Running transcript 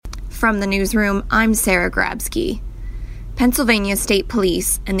From the newsroom, I'm Sarah Grabsky. Pennsylvania State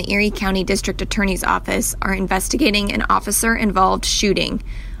Police and the Erie County District Attorney's Office are investigating an officer-involved shooting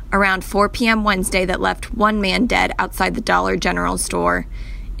around 4 p.m. Wednesday that left one man dead outside the Dollar General store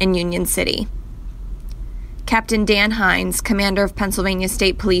in Union City. Captain Dan Hines, commander of Pennsylvania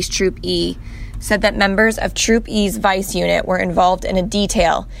State Police Troop E, said that members of Troop E's Vice Unit were involved in a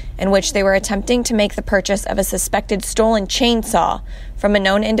detail in which they were attempting to make the purchase of a suspected stolen chainsaw from a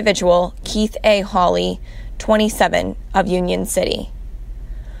known individual, Keith A. Hawley, 27, of Union City.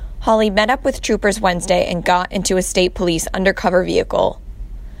 Hawley met up with troopers Wednesday and got into a state police undercover vehicle.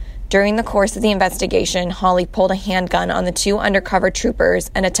 During the course of the investigation, Hawley pulled a handgun on the two undercover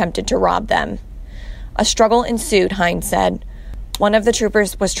troopers and attempted to rob them. A struggle ensued, Hines said. One of the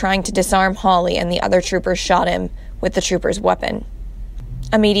troopers was trying to disarm Hawley, and the other troopers shot him with the trooper's weapon.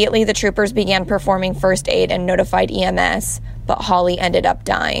 Immediately, the troopers began performing first aid and notified EMS, but Hawley ended up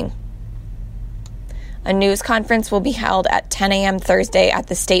dying. A news conference will be held at 10 a.m. Thursday at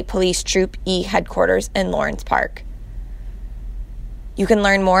the State Police Troop E headquarters in Lawrence Park. You can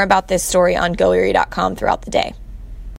learn more about this story on GoErie.com throughout the day.